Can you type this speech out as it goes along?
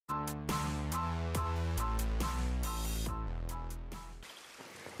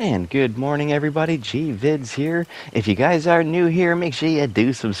And good morning everybody, Gvids here. If you guys are new here, make sure you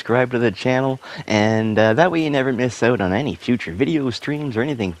do subscribe to the channel, and that way you never miss out on any future video streams or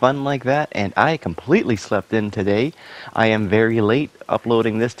anything fun like that. And I completely slept in today. I am very late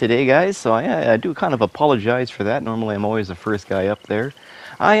uploading this today, guys, so I do kind of apologize for that. Normally I'm always the first guy up there.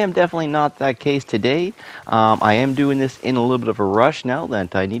 I am definitely not that case today. I am doing this in a little bit of a rush now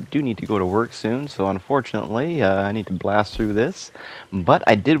that I do need to go to work soon, so unfortunately I need to blast through this. But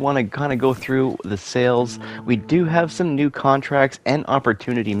I did want to kind of go through the sales. We do have some new contracts and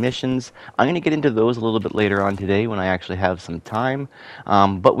opportunity missions. I'm going to get into those a little bit later on today when I actually have some time.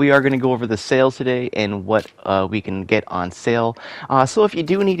 But we are going to go over the sales today and what we can get on sale. So if you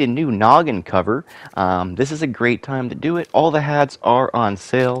do need a new noggin cover, this is a great time to do it. All the hats are on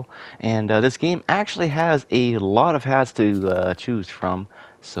sale, and this game actually has a lot of hats to choose from.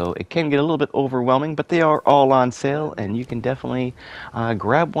 So it can get a little bit overwhelming, but they are all on sale, and you can definitely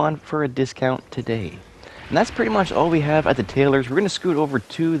grab one for a discount today. And that's pretty much all we have at the tailors. We're going to scoot over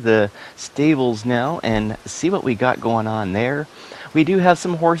to the stables now and see what we got going on there. We do have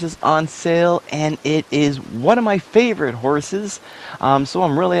some horses on sale, and it is one of my favorite horses. So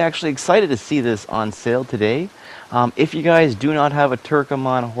I'm really actually excited to see this on sale today. If you guys do not have a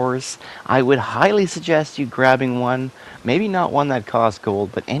Turkoman horse, I would highly suggest you grabbing one. Maybe not one that costs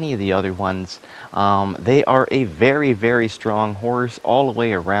gold, but any of the other ones. They are a very, very strong horse all the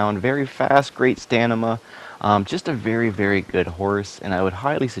way around. Very fast, great stamina. Just a very, very good horse, and I would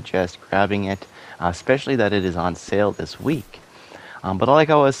highly suggest grabbing it, especially that it is on sale this week. But like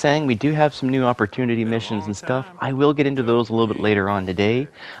I was saying, we do have some new opportunity missions and stuff. I will get into those a little bit later on today.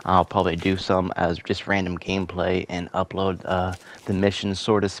 I'll probably do some as just random gameplay and upload the missions,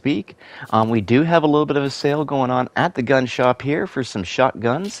 so to speak. We do have a little bit of a sale going on at the gun shop here for some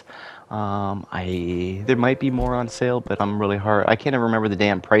shotguns. There might be more on sale, but I'm really hard. I can't even remember the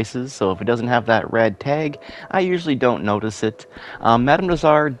damn prices, so if it doesn't have that red tag, I usually don't notice it. Madame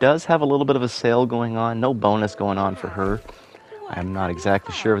Nazar does have a little bit of a sale going on. No bonus going on for her. I'm not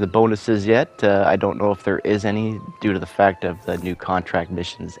exactly sure of the bonuses yet. I don't know if there is any due to the fact of the new contract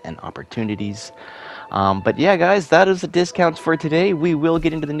missions and opportunities. But yeah, guys, that is the discounts for today. We will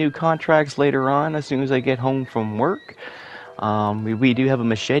get into the new contracts later on as soon as I get home from work. We do have a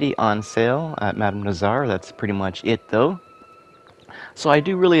machete on sale at Madame Nazar. That's pretty much it, though. So I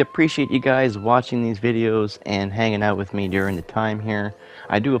do really appreciate you guys watching these videos and hanging out with me during the time here.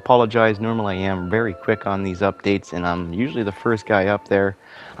 I do apologize. Normally I am very quick on these updates, and I'm usually the first guy up there.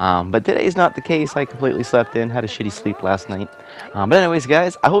 But today is not the case. I completely slept in, had a shitty sleep last night. But anyways,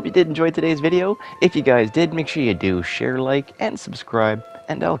 guys, I hope you did enjoy today's video. If you guys did, make sure you do share, like, and subscribe,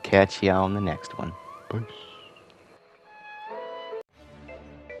 and I'll catch you on the next one. Peace.